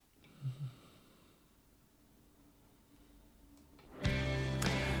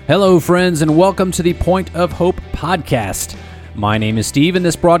Hello, friends, and welcome to the Point of Hope podcast. My name is Steve, and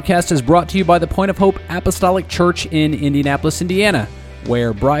this broadcast is brought to you by the Point of Hope Apostolic Church in Indianapolis, Indiana,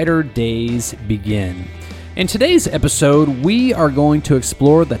 where brighter days begin. In today's episode, we are going to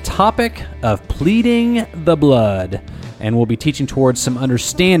explore the topic of pleading the blood, and we'll be teaching towards some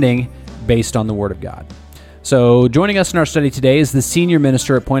understanding based on the Word of God. So joining us in our study today is the senior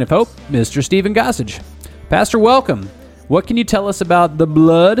minister at Point of Hope, Mr. Stephen Gossage. Pastor, welcome. What can you tell us about the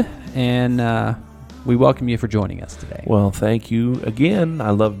blood? And we welcome you for joining us today. Well, thank you again. I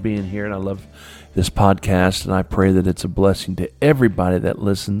love being here, and I love this podcast, and I pray that it's a blessing to everybody that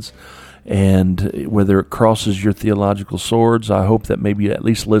listens. And whether it crosses your theological swords, I hope that maybe you at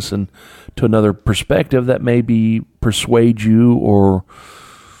least listen to another perspective that maybe persuade you or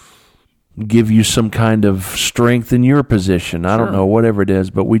give you some kind of strength in your position. I don't know, whatever it is,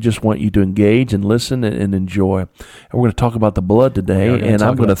 but we just want you to engage and listen and enjoy. And we're going to talk about the blood today, and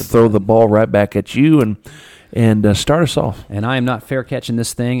I'm going to throw the ball right back at you and start us off. And I am not fair catching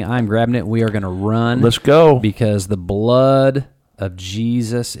this thing. I'm grabbing it. We are going to run. Let's go. Because the blood of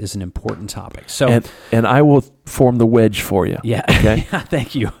Jesus is an important topic. So, and I will form the wedge for you. Yeah. Okay.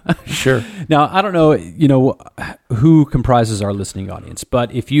 Thank you. Sure. Now, I don't know, who comprises our listening audience,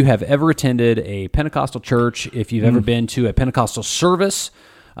 but if you have ever attended a Pentecostal church, if you've ever been to a Pentecostal service,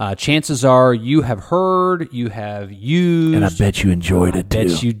 chances are you have heard, you have used, and I bet you enjoyed it too. I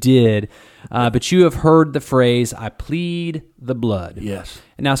bet you did. But you have heard the phrase, "I plead the blood." Yes.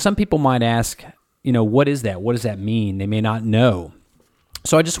 Now, some people might ask, what is that? What does that mean? They may not know.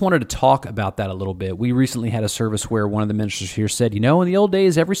 So I just wanted to talk about that a little bit. We recently had a service where one of the ministers here said, in the old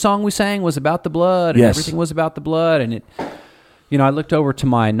days, every song we sang was about the blood, and everything was about the blood. And I looked over to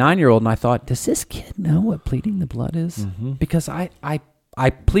my 9-year-old and I thought, does this kid know what pleading the blood is? Mm-hmm. Because I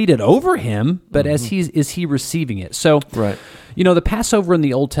pleaded over him, but is he receiving it? So, right. The Passover in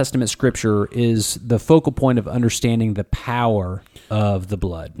the Old Testament Scripture is the focal point of understanding the power of the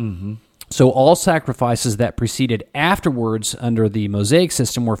blood. Mm-hmm. So all sacrifices that proceeded afterwards under the Mosaic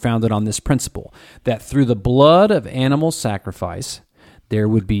system were founded on this principle, that through the blood of animal sacrifice, there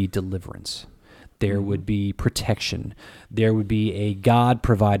would be deliverance, there would be protection, there would be a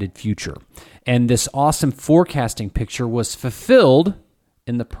God-provided future. And this awesome forecasting picture was fulfilled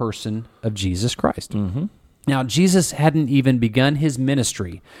in the person of Jesus Christ. Mm-hmm. Now, Jesus hadn't even begun his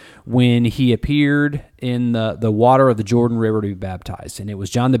ministry when he appeared in the water of the Jordan River to be baptized. And it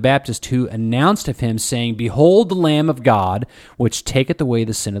was John the Baptist who announced of him, saying, "Behold the Lamb of God, which taketh away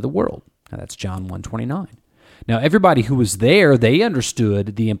the sin of the world." Now, that's John 1:29. Now, everybody who was there, they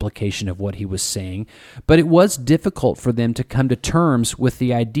understood the implication of what he was saying, but it was difficult for them to come to terms with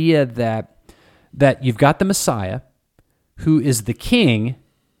the idea that you've got the Messiah, who is the king,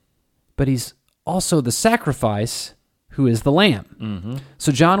 but he's also the sacrifice, who is the lamb. Mm-hmm.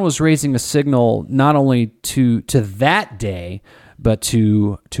 So John was raising a signal not only to that day, but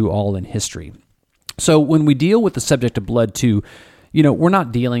to all in history. So when we deal with the subject of blood too, we're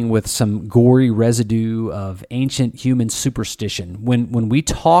not dealing with some gory residue of ancient human superstition. When we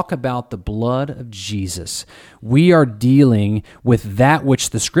talk about the blood of Jesus, we are dealing with that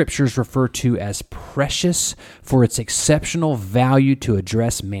which the Scriptures refer to as precious for its exceptional value to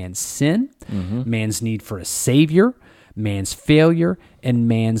address man's sin, man's need for a Savior, man's failure, and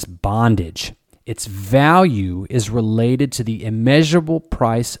man's bondage. Its value is related to the immeasurable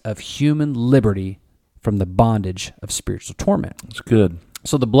price of human liberty from the bondage of spiritual torment. That's good.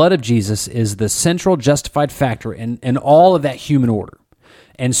 So the blood of Jesus is the central justified factor in all of that human order.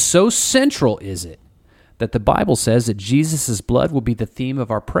 And so central is it that the Bible says that Jesus' blood will be the theme of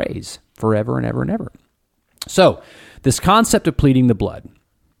our praise forever and ever and ever. So this concept of pleading the blood,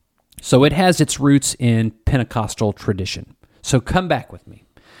 so it has its roots in Pentecostal tradition. So come back with me.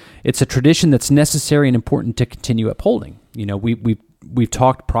 It's a tradition that's necessary and important to continue upholding. We've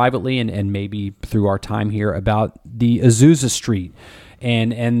talked privately and maybe through our time here about the Azusa Street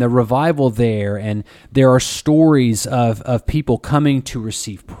and the revival there. And there are stories of people coming to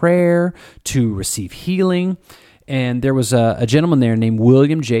receive prayer, to receive healing. And there was a gentleman there named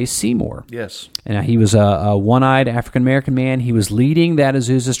William J. Seymour. Yes. And he was a one-eyed African-American man. He was leading that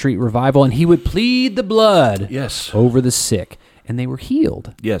Azusa Street revival, and he would plead the blood over the sick. And they were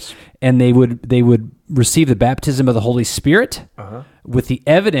healed. Yes. And they would receive the baptism of the Holy Spirit with the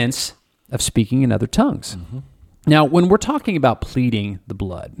evidence of speaking in other tongues. Mm-hmm. Now, when we're talking about pleading the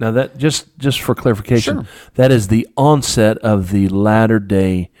blood. Now, that just for clarification, that is the onset of the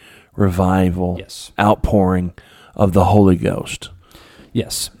latter-day revival, outpouring of the Holy Ghost.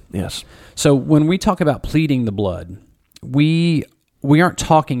 Yes. Yes. So when we talk about pleading the blood, we aren't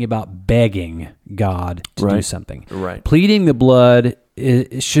talking about begging God to do something. Right. Pleading the blood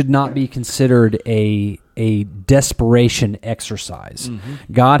it should not be considered a desperation exercise.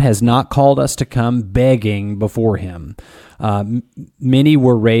 God has not called us to come begging before Him. Many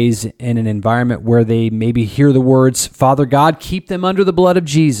were raised in an environment where they maybe hear the words, "Father God, keep them under the blood of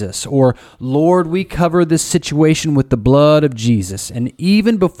Jesus," or "Lord, we cover this situation with the blood of Jesus." And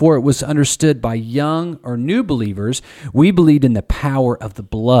even before it was understood by young or new believers, we believed in the power of the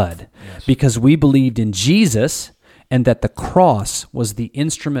blood because we believed in Jesus and that the cross was the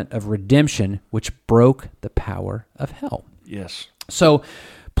instrument of redemption which broke the power of hell. Yes. So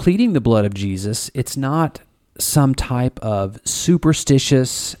pleading the blood of Jesus, it's not some type of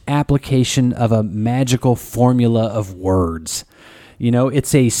superstitious application of a magical formula of words.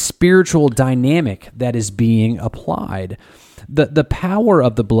 It's a spiritual dynamic that is being applied. The power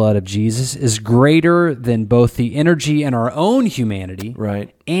of the blood of Jesus is greater than both the energy in our own humanity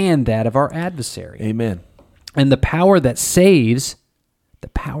and that of our adversary. Amen. And the power that saves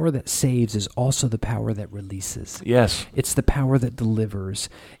is also the power that releases. Yes. It's the power that delivers.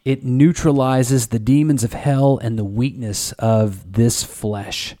 It neutralizes the demons of hell and the weakness of this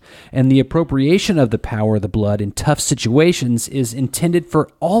flesh. And the appropriation of the power of the blood in tough situations is intended for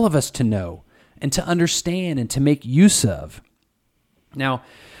all of us to know and to understand and to make use of. Now,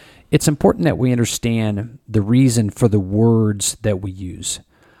 it's important that we understand the reason for the words that we use.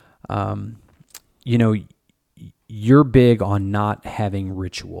 You're big on not having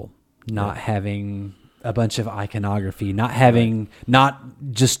ritual, not having a bunch of iconography, not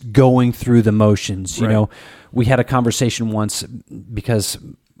just going through the motions. We had a conversation once because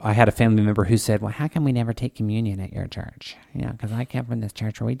I had a family member who said, "Well, how come we never take communion at your church?" Because I come from this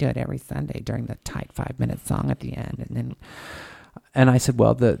church where we do it every Sunday during the tight 5-minute song at the end. And I said,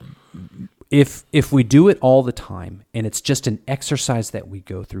 well, if we do it all the time and it's just an exercise that we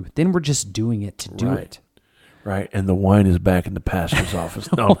go through, then we're just doing it to do it. Right, and the wine is back in the pastor's office.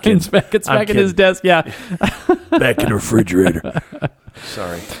 No, It's back in his desk, yeah. Back in the refrigerator.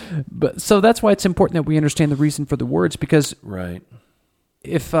 Sorry. But so that's why it's important that we understand the reason for the words, because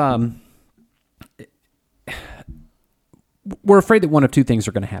if we're afraid that one of two things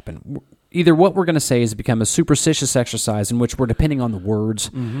are going to happen. Either what we're going to say is become a superstitious exercise in which we're depending on the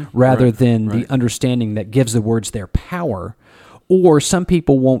words rather than the understanding that gives the words their power, or some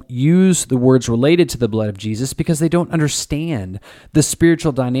people won't use the words related to the blood of Jesus because they don't understand the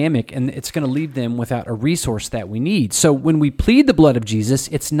spiritual dynamic, and it's going to leave them without a resource that we need. So when we plead the blood of Jesus,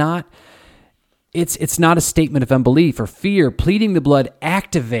 it's not a statement of unbelief or fear. Pleading the blood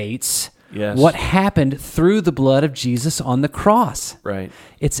activates what happened through the blood of Jesus on the cross. Right.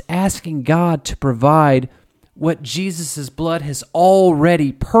 It's asking God to provide what Jesus' blood has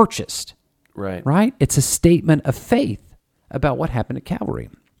already purchased. Right? It's a statement of faith about what happened at Calvary.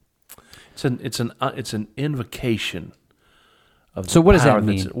 It's an invocation of the So what does power that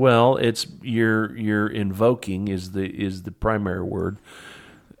mean? Well, it's you're invoking is the primary word.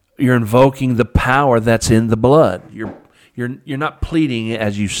 You're invoking the power that's in the blood. You're not pleading,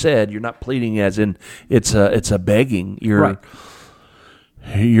 as you said. You're not pleading as in it's a begging. You're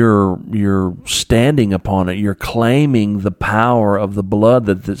standing upon it. You're claiming the power of the blood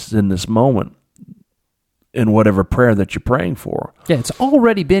that's in this moment in whatever prayer that you're praying for. Yeah, it's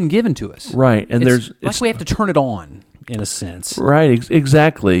already been given to us. Right, and we have to turn it on in a sense. Right,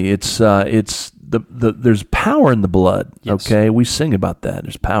 exactly. It's there's power in the blood. Yes. Okay, we sing about that.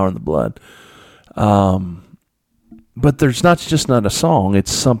 There's power in the blood. But there's just not a song.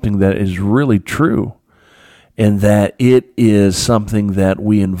 It's something that is really true, and that it is something that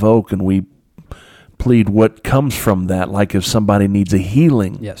we invoke and we plead what comes from that. Like if somebody needs a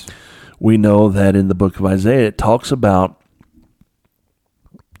healing, yes, we know that in the book of Isaiah it talks about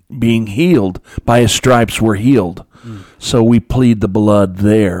being healed. By His stripes we're healed. So we plead the blood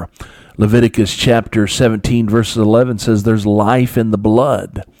there. Leviticus chapter 17 verse 11 says there's life in the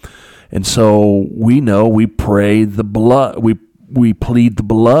blood. And so we know we pray the blood, we plead the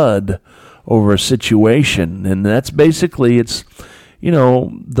blood over a situation. And that's basically,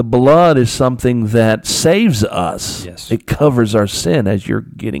 the blood is something that saves us. Yes. It covers our sin, as you're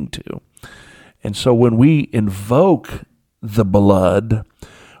getting to. And so when we invoke the blood,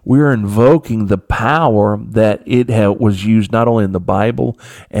 we're invoking the power that was used not only in the Bible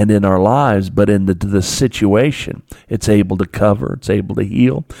and in our lives, but in the situation. It's able to cover. It's able to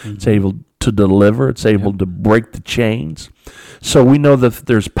heal. Mm-hmm. It's able to deliver. It's able to break the chains. So we know that if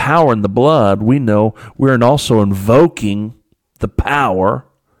there's power in the blood, we know we're also invoking the power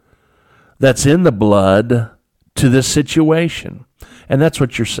that's in the blood to this situation. And that's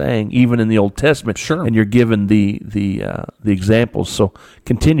what you're saying, even in the Old Testament. Sure. And you're given the examples. So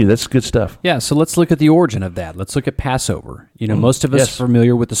continue. That's good stuff. Yeah, so let's look at the origin of that. Let's look at Passover. Most of us Yes. are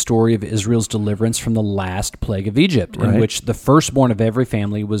familiar with the story of Israel's deliverance from the last plague of Egypt, in Right. which the firstborn of every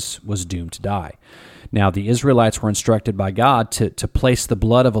family was doomed to die. Now, the Israelites were instructed by God to place the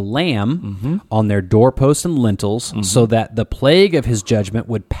blood of a lamb on their doorposts and lintels so that the plague of his judgment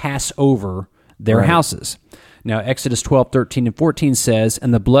would pass over their houses. Now, Exodus 12, 13, and 14 says,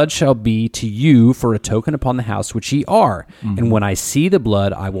 "And the blood shall be to you for a token upon the house which ye are. And when I see the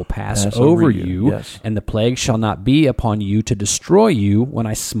blood, I will pass over you, Yes. and the plague shall not be upon you to destroy you when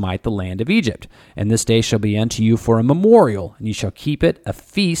I smite the land of Egypt. And this day shall be unto you for a memorial, and ye shall keep it a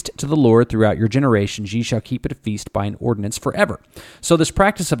feast to the Lord throughout your generations. Ye shall keep it a feast by an ordinance forever." So this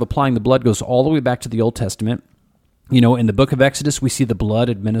practice of applying the blood goes all the way back to the Old Testament. In the book of Exodus, we see the blood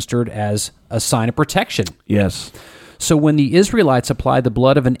administered as a sign of protection. Yes. So when the Israelites applied the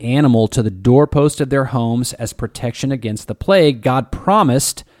blood of an animal to the doorpost of their homes as protection against the plague, God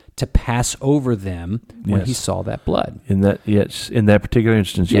promised to pass over them when Yes. he saw that blood. In that particular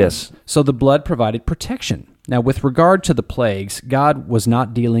instance, yes. So the blood provided protection. Now, with regard to the plagues, God was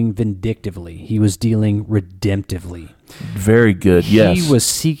not dealing vindictively. He was dealing redemptively. Very good. Yes. He was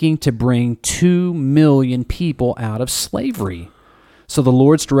seeking to bring 2 million people out of slavery. So the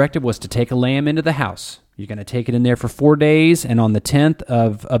Lord's directive was to take a lamb into the house. You're going to take it in there for 4 days, and on the 10th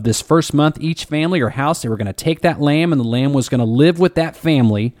of this first month, each family or house, they were going to take that lamb, and the lamb was going to live with that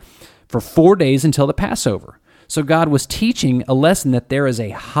family for 4 days until the Passover. So God was teaching a lesson that there is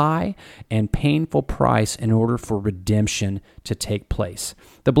a high and painful price in order for redemption to take place.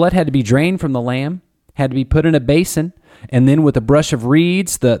 The blood had to be drained from the lamb, had to be put in a basin, and then with a brush of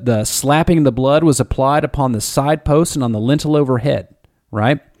reeds, the slapping of the blood was applied upon the side posts and on the lintel overhead,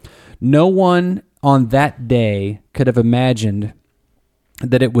 right? No one on that day could have imagined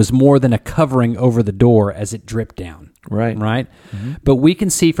that it was more than a covering over the door as it dripped down. Right. Mm-hmm. But we can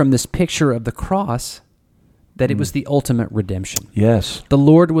see from this picture of the cross that it was the ultimate redemption. Yes. The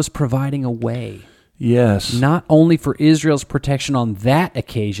Lord was providing a way, Yes. not only for Israel's protection on that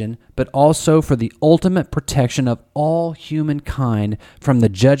occasion, but also for the ultimate protection of all humankind from the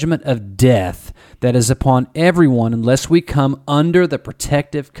judgment of death that is upon everyone unless we come under the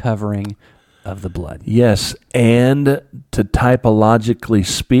protective covering of the blood. Yes. And to typologically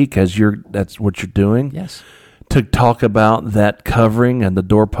speak, that's what you're doing. Yes. To talk about that covering and the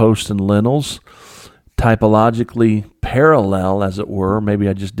doorposts and lintels, typologically parallel, as it were, maybe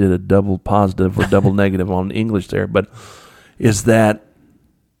I just did a double positive or double negative on English there, but is that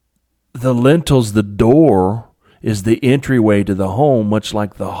the lintels, the door, is the entryway to the home, much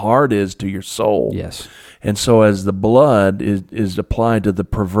like the heart is to your soul. Yes. And so as the blood is applied to the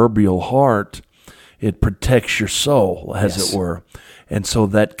proverbial heart, it protects your soul, as it were. And so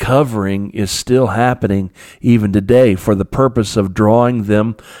that covering is still happening even today for the purpose of drawing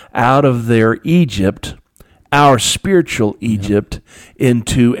them out of their Egypt, our spiritual Egypt,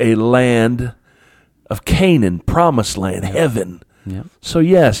 into a land of Canaan, promised land, heaven. Yep. So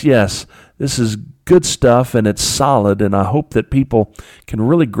yes, this is good stuff, and it's solid, and I hope that people can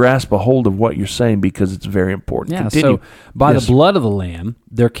really grasp a hold of what you're saying because it's very important. Yeah, Continue. so by Yes. the blood of the Lamb,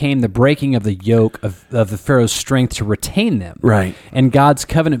 there came the breaking of the yoke of the Pharaoh's strength to retain them. Right. And God's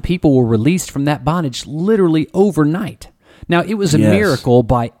covenant people were released from that bondage literally overnight. Now, it was a Yes. miracle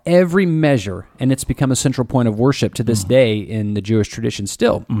by every measure, and it's become a central point of worship to this day in the Jewish tradition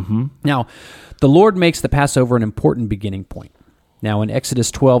still. Mm-hmm. Now, the Lord makes the Passover an important beginning point. Now, in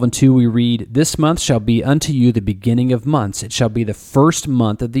Exodus 12:2, we read, "This month shall be unto you the beginning of months. It shall be the first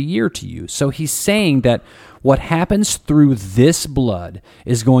month of the year to you." So he's saying that what happens through this blood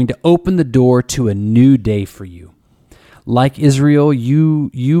is going to open the door to a new day for you. Like Israel,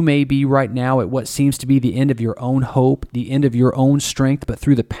 you may be right now at what seems to be the end of your own hope, the end of your own strength, but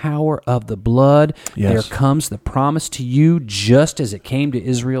through the power of the blood, there comes the promise to you, just as it came to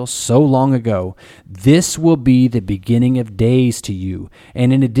Israel so long ago. This will be the beginning of days to you.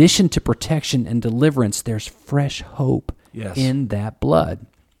 And in addition to protection and deliverance, there's fresh hope in that blood.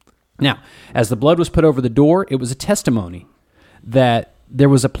 Now, as the blood was put over the door, it was a testimony that there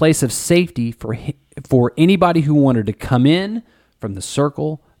was a place of safety for anybody who wanted to come in from the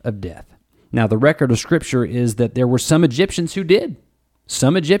circle of death. Now, the record of Scripture is that there were some Egyptians who did.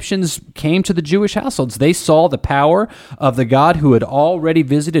 Some Egyptians came to the Jewish households. They saw the power of the God who had already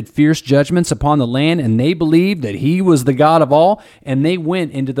visited fierce judgments upon the land, and they believed that he was the God of all, and they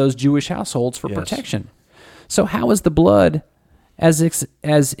went into those Jewish households for protection. So how is the blood, as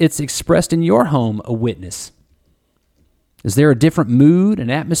it's expressed in your home, a witness? Is there a different mood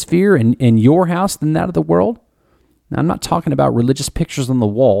and atmosphere in your house than that of the world? Now, I'm not talking about religious pictures on the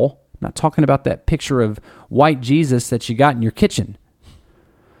wall. I'm not talking about that picture of white Jesus that you got in your kitchen.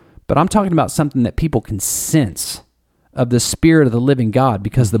 But I'm talking about something that people can sense of the Spirit of the living God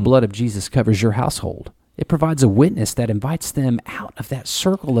because the blood of Jesus covers your household. It provides a witness that invites them out of that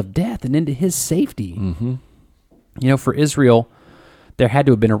circle of death and into his safety. Mm-hmm. You know, for Israel, there had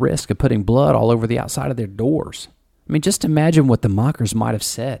to have been a risk of putting blood all over the outside of their doors. I mean, just imagine what the mockers might have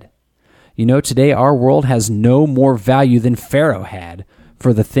said. You know, today our world has no more value than Pharaoh had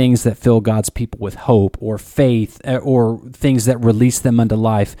for the things that fill God's people with hope or faith or things that release them unto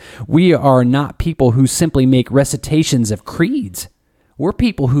life. We are not people who simply make recitations of creeds. We're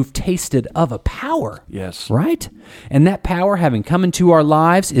people who've tasted of a power. Yes. Right? And that power, having come into our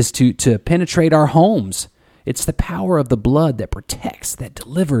lives, is to penetrate our homes. It's the power of the blood that protects, that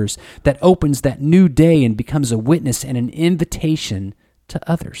delivers, that opens that new day and becomes a witness and an invitation to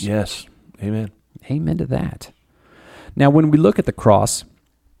others. Yes. Amen. Amen to that. Now, when we look at the cross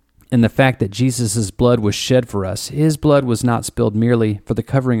and the fact that Jesus' blood was shed for us, his blood was not spilled merely for the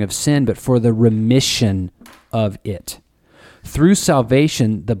covering of sin, but for the remission of it. Through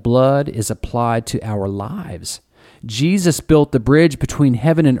salvation, the blood is applied to our lives. Jesus built the bridge between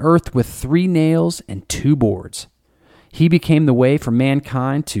heaven and earth with 3 nails and 2 boards. He became the way for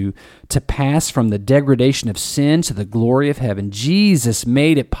mankind to pass from the degradation of sin to the glory of heaven. Jesus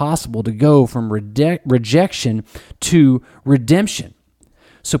made it possible to go from rejection to redemption.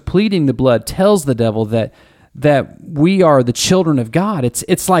 So pleading the blood tells the devil that we are the children of God.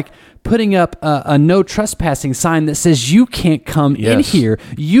 It's like putting up a no trespassing sign that says you can't come in here.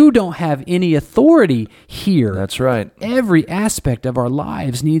 You don't have any authority here. That's right. Every aspect of our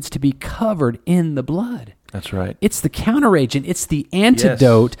lives needs to be covered in the blood. That's right. It's the counteragent. It's the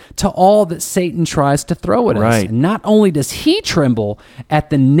antidote to all that Satan tries to throw at us. And not only does he tremble at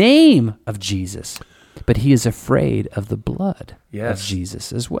the name of Jesus, but he is afraid of the blood of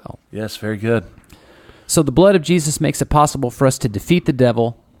Jesus as well. Yes, very good. So the blood of Jesus makes it possible for us to defeat the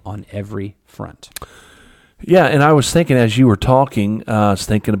devil on every front. Yeah, and I was thinking as you were talking, I was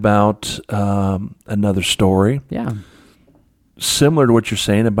thinking about another story. Yeah. Similar to what you're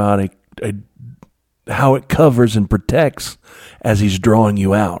saying about how it covers and protects as he's drawing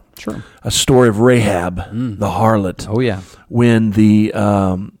you out. Sure. A story of Rahab, the harlot. Oh, yeah. When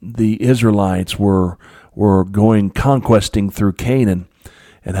the Israelites were going conquesting through Canaan,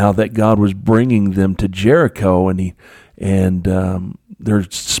 and how that God was bringing them to Jericho, and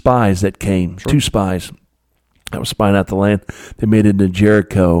there's spies that came, 2 spies that was spying out the land. They made it into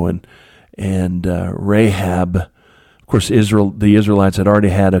Jericho, and Rahab, of course, the Israelites had already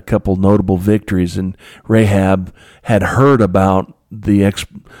had a couple notable victories, and Rahab had heard about the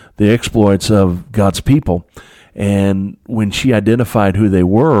exploits of God's people, and when she identified who they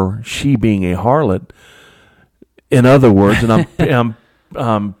were, she being a harlot, in other words, and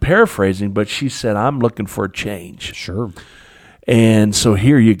I'm paraphrasing, but she said, I'm looking for a change. Sure. And so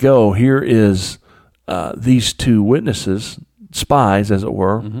here you go. Here is these 2 witnesses, spies, as it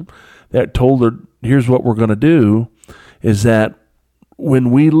were, that told her, here's what we're going to do, is that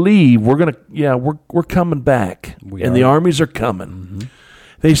when we leave, we're coming back. The armies are coming.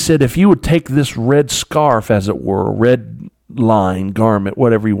 They said, if you would take this red scarf, as it were, red line, garment,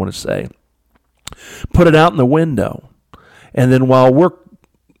 whatever you want to say, put it out in the window. And then while we're,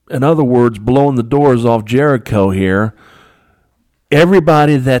 in other words, blowing the doors off Jericho here,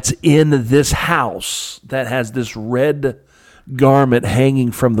 everybody that's in this house that has this red garment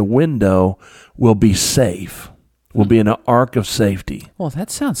hanging from the window will be safe, will be in an ark of safety. Well, that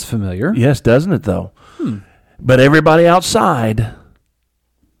sounds familiar. Yes, doesn't it, though? But everybody outside,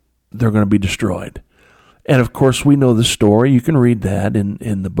 they're going to be destroyed. And, of course, we know the story. You can read that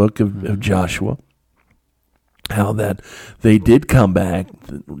in the book of Joshua. How that they did come back.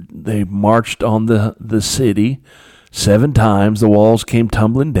 They marched on the city 7 times. The walls came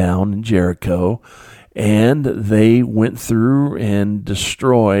tumbling down in Jericho, and they went through and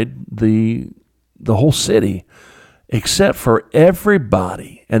destroyed the whole city, except for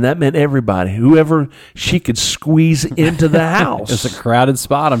everybody, and that meant everybody, whoever she could squeeze into the house. It's a crowded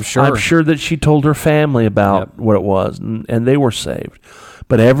spot, I'm sure. I'm sure that she told her family about what it was, and they were saved.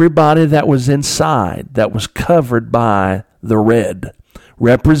 But everybody that was inside, that was covered by the red,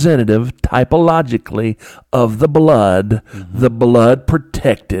 representative typologically of the blood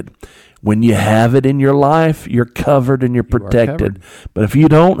protected. When you have it in your life, you're covered and you're protected. But if you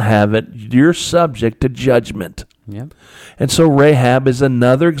don't have it, you're subject to judgment. Yep. And so Rahab is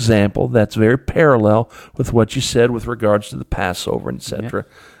another example that's very parallel with what you said with regards to the Passover, etc.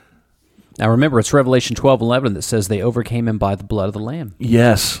 Yep. Now remember, it's Revelation 12:11 that says they overcame him by the blood of the Lamb.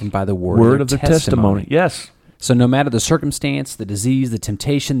 Yes. And by the word of their testimony. Yes. So no matter the circumstance, the disease, the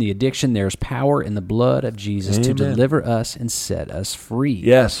temptation, the addiction, there's power in the blood of Jesus to deliver us and set us free.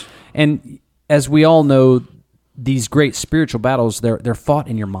 Yes. And as we all know, these great spiritual battles, they're fought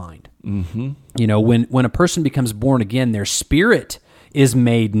in your mind. Mm-hmm. You know, when a person becomes born again, their spirit is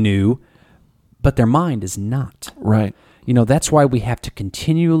made new, but their mind is not. Right. You know, that's why we have to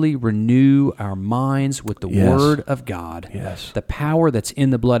continually renew our minds with the Word of God. Yes. The power that's in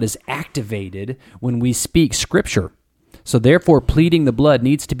the blood is activated when we speak Scripture. So therefore, pleading the blood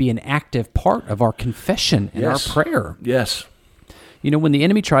needs to be an active part of our confession and our prayer. Yes. You know, when the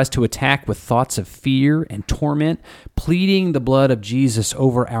enemy tries to attack with thoughts of fear and torment, pleading the blood of Jesus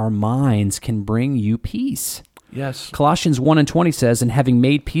over our minds can bring you peace. Yes. Colossians 1:20 says, "And having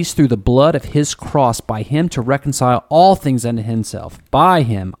made peace through the blood of his cross, by him to reconcile all things unto himself. By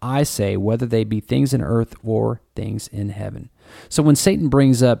him, I say, whether they be things in earth or things in heaven." So when Satan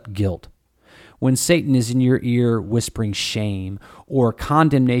brings up guilt, when Satan is in your ear whispering shame or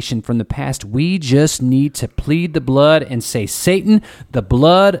condemnation from the past, we just need to plead the blood and say, "Satan, the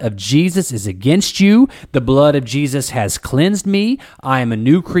blood of Jesus is against you. The blood of Jesus has cleansed me. I am a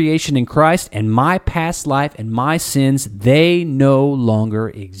new creation in Christ, and my past life and my sins, they no longer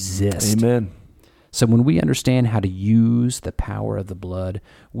exist." Amen. So when we understand how to use the power of the blood,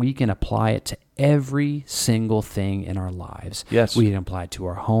 we can apply it to every single thing in our lives. Yes. We can apply it to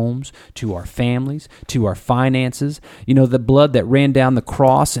our homes, to our families, to our finances. You know, the blood that ran down the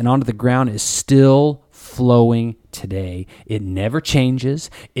cross and onto the ground is still flowing today. It never changes.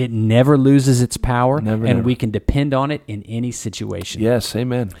 It never loses its power, Never. we can depend on it in any situation. Yes,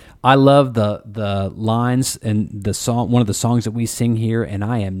 amen. I love the lines in the song, one of the songs that we sing here, and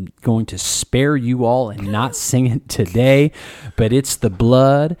I am going to spare you all and not sing it today, but it's the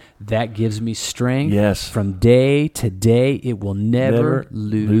blood that gives me strength. Yes. From day to day, it will never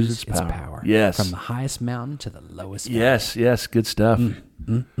lose its power. power. Yes. From the highest mountain to the lowest mountain. Yes, good stuff.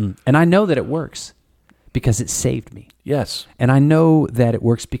 And I know that it works because it saved me. Yes. And I know that it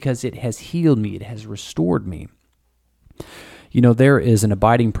works because it has healed me. It has restored me. You know, there is an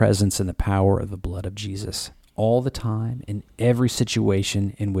abiding presence in the power of the blood of Jesus all the time in every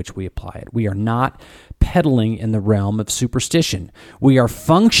situation in which we apply it. We are not peddling in the realm of superstition. We are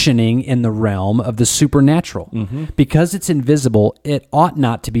functioning in the realm of the supernatural. Mm-hmm. Because it's invisible, it ought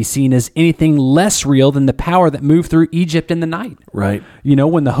not to be seen as anything less real than the power that moved through Egypt in the night. Right. You know,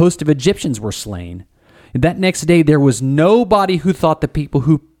 when the host of Egyptians were slain. That next day, there was nobody who thought the people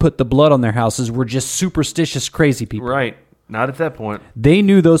who put the blood on their houses were just superstitious, crazy people. Right. Not at that point. They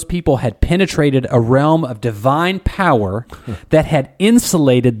knew those people had penetrated a realm of divine power that had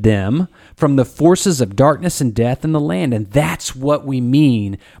insulated them from the forces of darkness and death in the land. And that's what we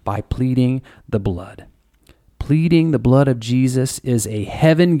mean by pleading the blood. Pleading the blood of Jesus is a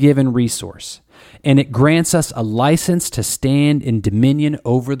heaven-given resource, and it grants us a license to stand in dominion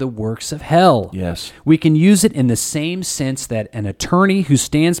over the works of hell. Yes. We can use it in the same sense that an attorney who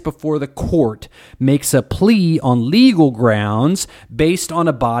stands before the court makes a plea on legal grounds based on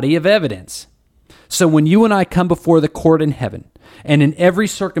a body of evidence. So when you and I come before the court in heaven, and in every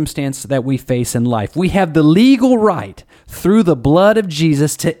circumstance that we face in life, we have the legal right through the blood of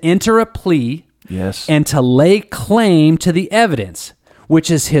Jesus to enter a plea. Yes. And to lay claim to the evidence, which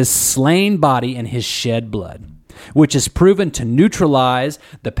is his slain body and his shed blood, which is proven to neutralize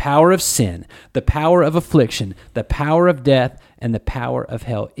the power of sin, the power of affliction, the power of death, and the power of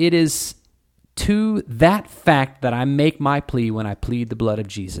hell. It is to that fact that I make my plea when I plead the blood of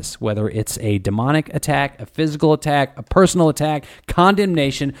Jesus, whether it's a demonic attack, a physical attack, a personal attack,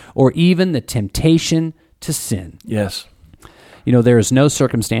 condemnation, or even the temptation to sin. Yes. You know, there is no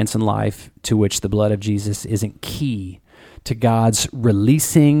circumstance in life to which the blood of Jesus isn't key to God's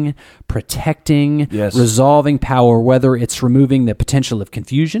releasing, protecting, resolving power, whether it's removing the potential of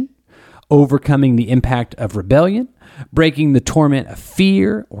confusion, overcoming the impact of rebellion, breaking the torment of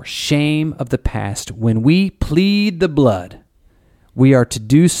fear or shame of the past. When we plead the blood, we are to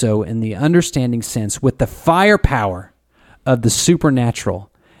do so in the understanding sense with the firepower of the supernatural,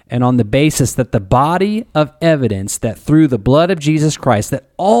 and on the basis that the body of evidence that through the blood of Jesus Christ, that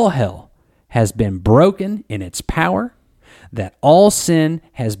all hell has been broken in its power, that all sin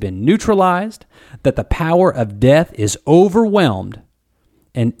has been neutralized, that the power of death is overwhelmed,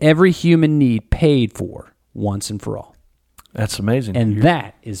 and every human need paid for once and for all. That's amazing. And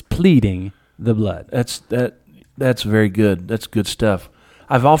that is pleading the blood. That's very good. That's good stuff.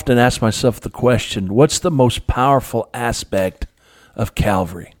 I've often asked myself the question, what's the most powerful aspect of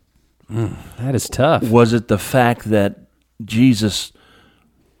Calvary? That is tough. Was it the fact that Jesus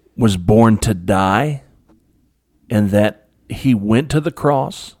was born to die and that he went to the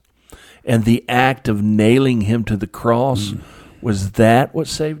cross and the act of nailing him to the cross, was that what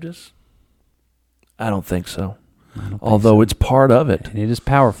saved us? I don't think so. Although it's part of it. And it is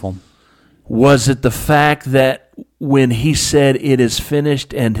powerful. Was it the fact that when he said it is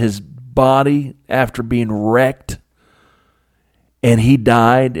finished and his body, after being wrecked, and he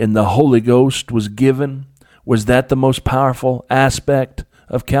died and the Holy Ghost was given, was that the most powerful aspect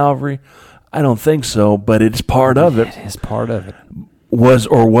of Calvary? I don't think so, but it's part of it. It is part of it.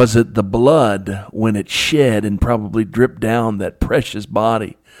 Was it the blood when it shed and probably dripped down that precious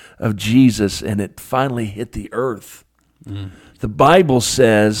body of Jesus and it finally hit the earth? The Bible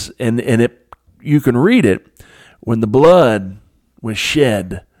says, and you can read it, when the blood was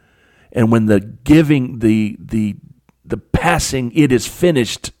shed and when the giving, the passing, it is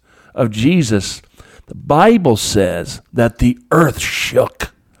finished of Jesus, the Bible says that the earth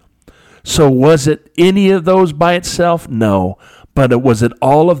shook. So was it any of those by itself? No. But was it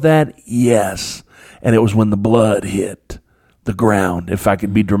all of that? Yes. And it was when the blood hit the ground, if I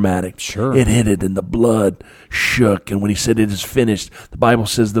could be dramatic. Sure. It hit it and the blood shook. And when he said it is finished, the Bible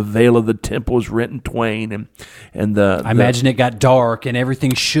says the veil of the temple was rent in twain. And I imagine it got dark and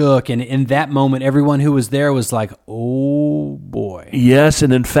everything shook. And in that moment, everyone who was there was like, oh boy. Yes.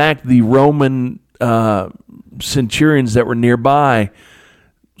 And in fact, the Roman centurions that were nearby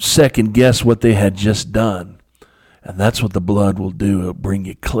second guess what they had just done. And that's what the blood will do. It'll bring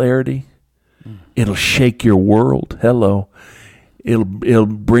you clarity. It'll shake your world. Hello. It'll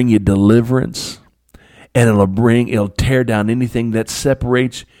bring you deliverance. And it'll tear down anything that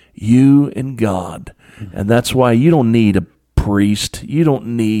separates you and God. And that's why you don't need a priest. You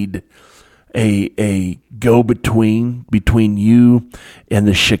don't need a go-between between you and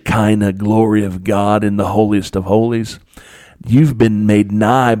the Shekinah glory of God in the holiest of holies. You've been made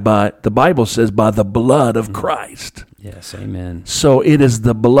nigh by, the Bible says, by the blood of Christ. Yes, amen. So it is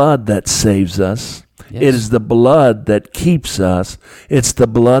the blood that saves us. Yes. It is the blood that keeps us. It's the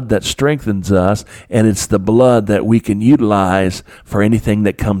blood that strengthens us. And it's the blood that we can utilize for anything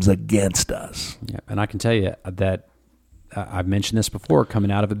that comes against us. Yeah, and I can tell you that I've mentioned this before,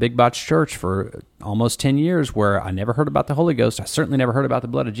 coming out of a big botch church for almost 10 years where I never heard about the Holy Ghost. I certainly never heard about the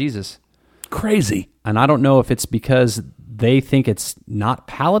blood of Jesus. Crazy. And I don't know if it's because they think it's not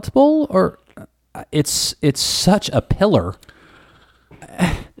palatable or it's such a pillar.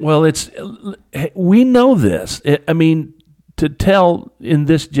 Well, we know this. To tell in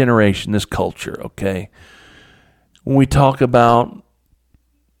this generation, this culture, okay, when we talk about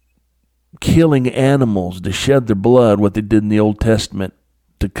killing animals to shed their blood, what they did in the Old Testament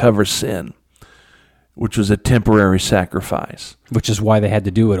to cover sin, which was a temporary sacrifice. Which is why they had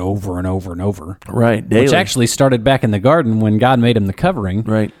to do it over and over and over. Right, daily. Which actually started back in the garden when God made him the covering.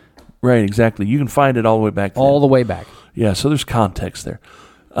 Right, exactly. You can find it all the way back there. All the way back. Yeah, so there's context there.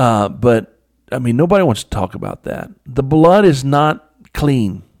 But, nobody wants to talk about that. The blood is not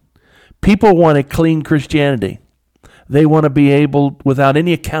clean. People want a clean Christianity. They want to be able, without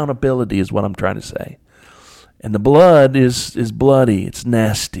any accountability is what I'm trying to say. And the blood is bloody. It's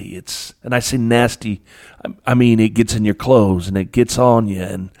nasty. And I say nasty, it gets in your clothes and it gets on you.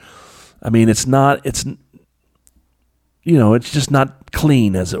 And it's just not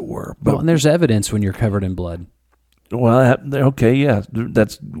clean, as it were. But, and there's evidence when you're covered in blood. Well, okay, yeah,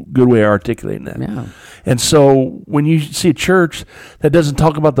 that's a good way of articulating that. Yeah. And so when you see a church that doesn't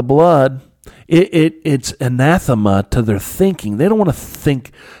talk about the blood, it's anathema to their thinking. They don't want to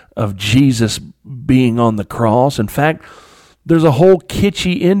think of Jesus being on the cross. In fact, there's a whole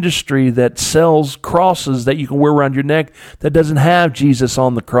kitschy industry that sells crosses that you can wear around your neck that doesn't have Jesus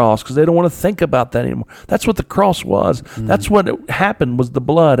on the cross because they don't want to think about that anymore. That's what the cross was. That's what happened, was the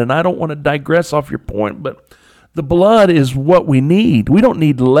blood. And I don't want to digress off your point, but the blood is what we need. We don't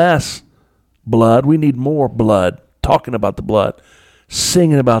need less blood. We need more blood. Talking about the blood,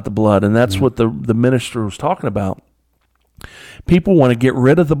 singing about the blood. And that's what the minister was talking about. People want to get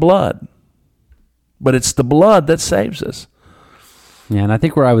rid of the blood, but it's the blood that saves us. Yeah, and I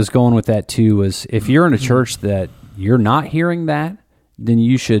think where I was going with that too was if you're in a church that you're not hearing that, then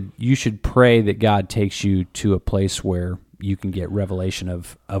you should pray that God takes you to a place where you can get revelation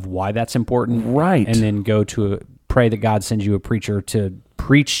of why that's important. Right. And then pray that God sends you a preacher to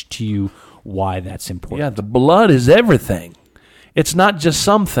preach to you why that's important. Yeah, the blood is everything. It's not just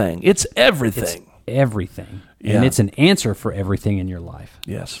something. It's everything. It's everything. Yeah. And it's an answer for everything in your life.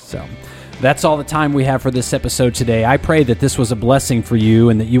 Yes. So that's all the time we have for this episode today. I pray that this was a blessing for you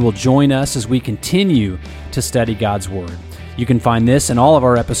and that you will join us as we continue to study God's Word. You can find this and all of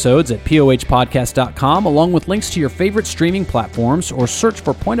our episodes at pohpodcast.com, along with links to your favorite streaming platforms, or search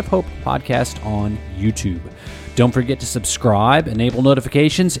for Point of Hope Podcast on YouTube. Don't forget to subscribe, enable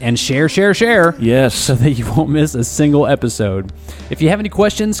notifications, and share. Yes. So that you won't miss a single episode. If you have any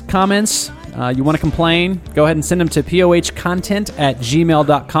questions, comments, you want to complain, go ahead and send them to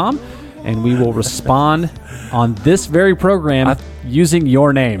pohcontent@gmail.com, and we will respond on this very program using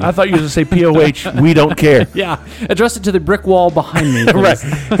your name. I thought you were going to say POH, we don't care. Yeah. Address it to the brick wall behind me. Right.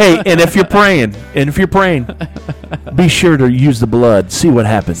 Hey, and if you're praying, be sure to use the blood. See what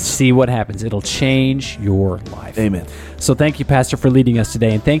happens. See what happens. It'll change your life. Amen. So thank you, Pastor, for leading us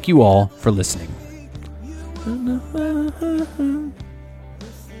today, and thank you all for listening.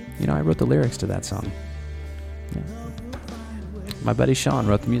 You know, I wrote the lyrics to that song. Yeah. My buddy Sean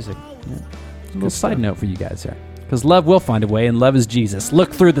wrote the music. Yeah. A little side note for you guys there. Because love will find a way, and love is Jesus.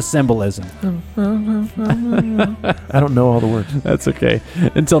 Look through the symbolism. I don't know all the words. That's okay.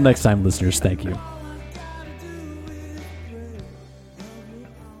 Until next time, listeners, thank you.